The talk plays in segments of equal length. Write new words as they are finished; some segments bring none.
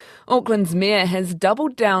Auckland's mayor has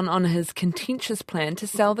doubled down on his contentious plan to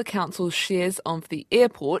sell the council's shares of the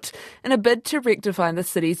airport in a bid to rectify the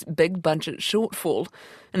city's big budget shortfall.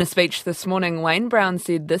 In a speech this morning, Wayne Brown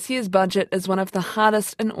said this year's budget is one of the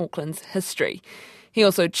hardest in Auckland's history. He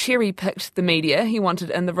also cherry-picked the media he wanted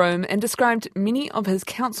in the room and described many of his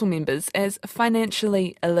council members as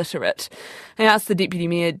financially illiterate. I asked the Deputy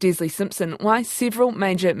Mayor, Desley Simpson, why several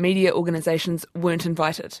major media organisations weren't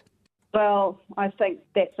invited. Well, I think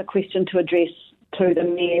that's a question to address to the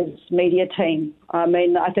Mayor's media team. I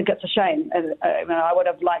mean, I think it's a shame. I would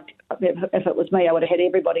have liked, if it was me, I would have had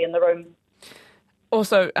everybody in the room.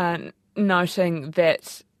 Also, noting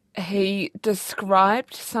that he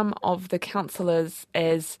described some of the councillors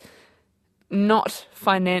as not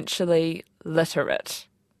financially literate.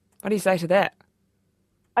 What do you say to that?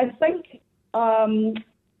 I think,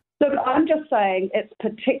 look, I'm just saying it's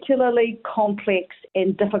particularly complex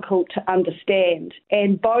and difficult to understand.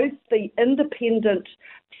 And both the independent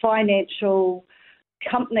financial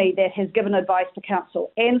company that has given advice to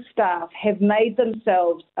council and staff have made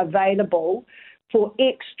themselves available for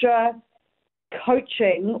extra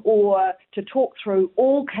coaching or to talk through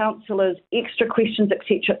all councillors' extra questions,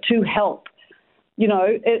 etc., to help. You know,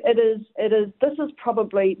 this is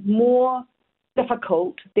probably more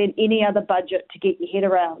difficult than any other budget to get your head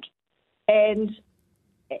around. And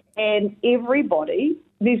everybody,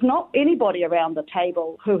 there's not anybody around the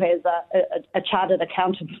table who has a chartered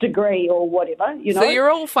accountant's degree or whatever, you know. So you're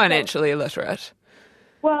all financially illiterate?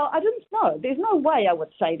 Well, I didn't know. There's no way I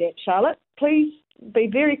would say that, Charlotte. Please be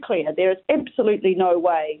very clear. There is absolutely no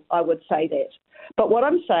way I would say that. But what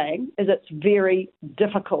I'm saying is it's very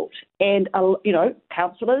difficult. And,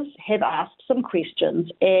 councillors have asked some questions.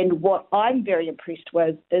 And what I'm very impressed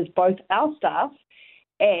with is both our staff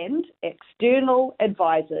and external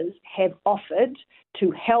advisors have offered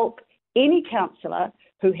to help any councillor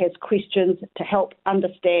who has questions to help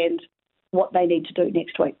understand what they need to do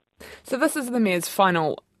next week. So this is the Mayor's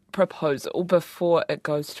final proposal before it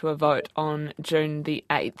goes to a vote on June the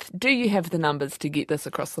 8th. Do you have the numbers to get this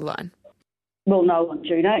across the line? We'll know on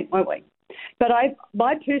June 8th, won't we? But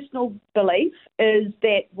my personal belief is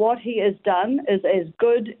that what he has done is as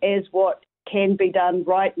good as what can be done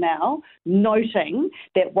right now, noting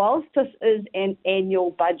that whilst this is an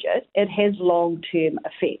annual budget, it has long-term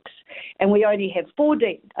effects. And we only have four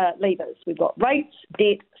levers. We've got rates,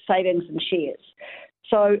 debt, savings and shares.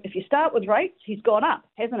 So if you start with rates, he's gone up,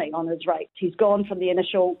 hasn't he, on his rates? He's gone from the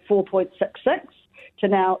initial 4.66 to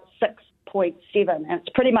now 6.7, and it's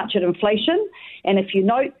pretty much at inflation. And if you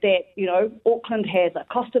note that, Auckland has a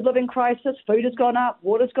cost of living crisis, food has gone up,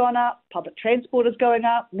 water's gone up, public transport is going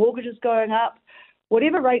up, mortgage is going up.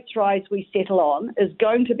 Whatever rates rise we settle on is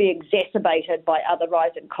going to be exacerbated by other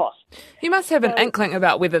rising costs. You must have an inkling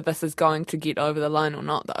about whether this is going to get over the line or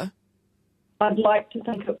not, though. I'd like to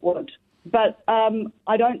think it would. But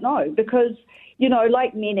I don't know because,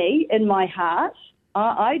 like many in my heart,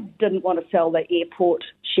 I didn't want to sell the airport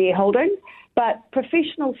shareholding, but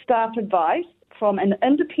professional staff advice from an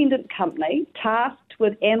independent company tasked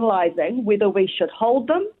with analysing whether we should hold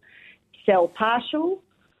them, sell partial,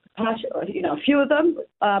 a few of them,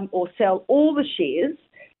 or sell all the shares,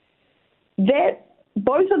 that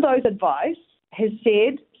both of those advice has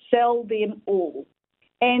said sell them all.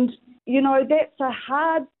 And that's a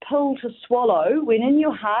hard pill to swallow when in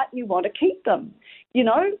your heart you want to keep them.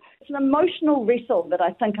 It's an emotional wrestle that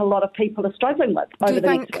I think a lot of people are struggling with over the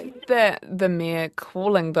next week. Do you think that the Mayor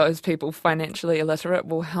calling those people financially illiterate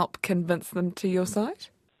will help convince them to your side?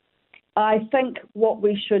 I think what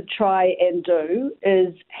we should try and do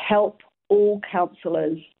is help all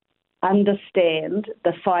councillors understand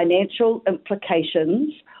the financial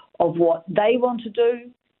implications of what they want to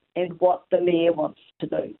do and what the Mayor wants to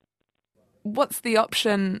do. What's the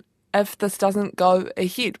option if this doesn't go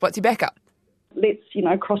ahead? What's your backup? Let's,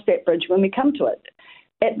 cross that bridge when we come to it.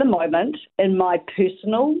 At the moment, in my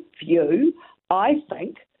personal view, I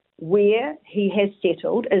think where he has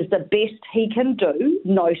settled is the best he can do,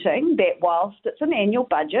 noting that whilst it's an annual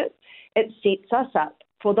budget, it sets us up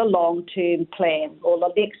for the long-term plan or the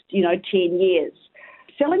next, 10 years.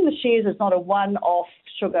 Selling the shares is not a one-off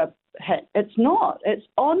sugar hit. It's not. It's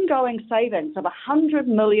ongoing savings of $100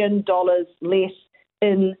 million less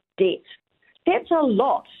in debt. That's a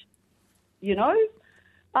lot,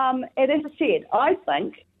 And as I said, I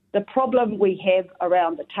think the problem we have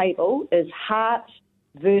around the table is heart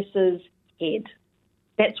versus head.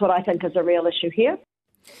 That's what I think is a real issue here.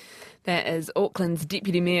 That is Auckland's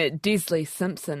Deputy Mayor Desley Simpson.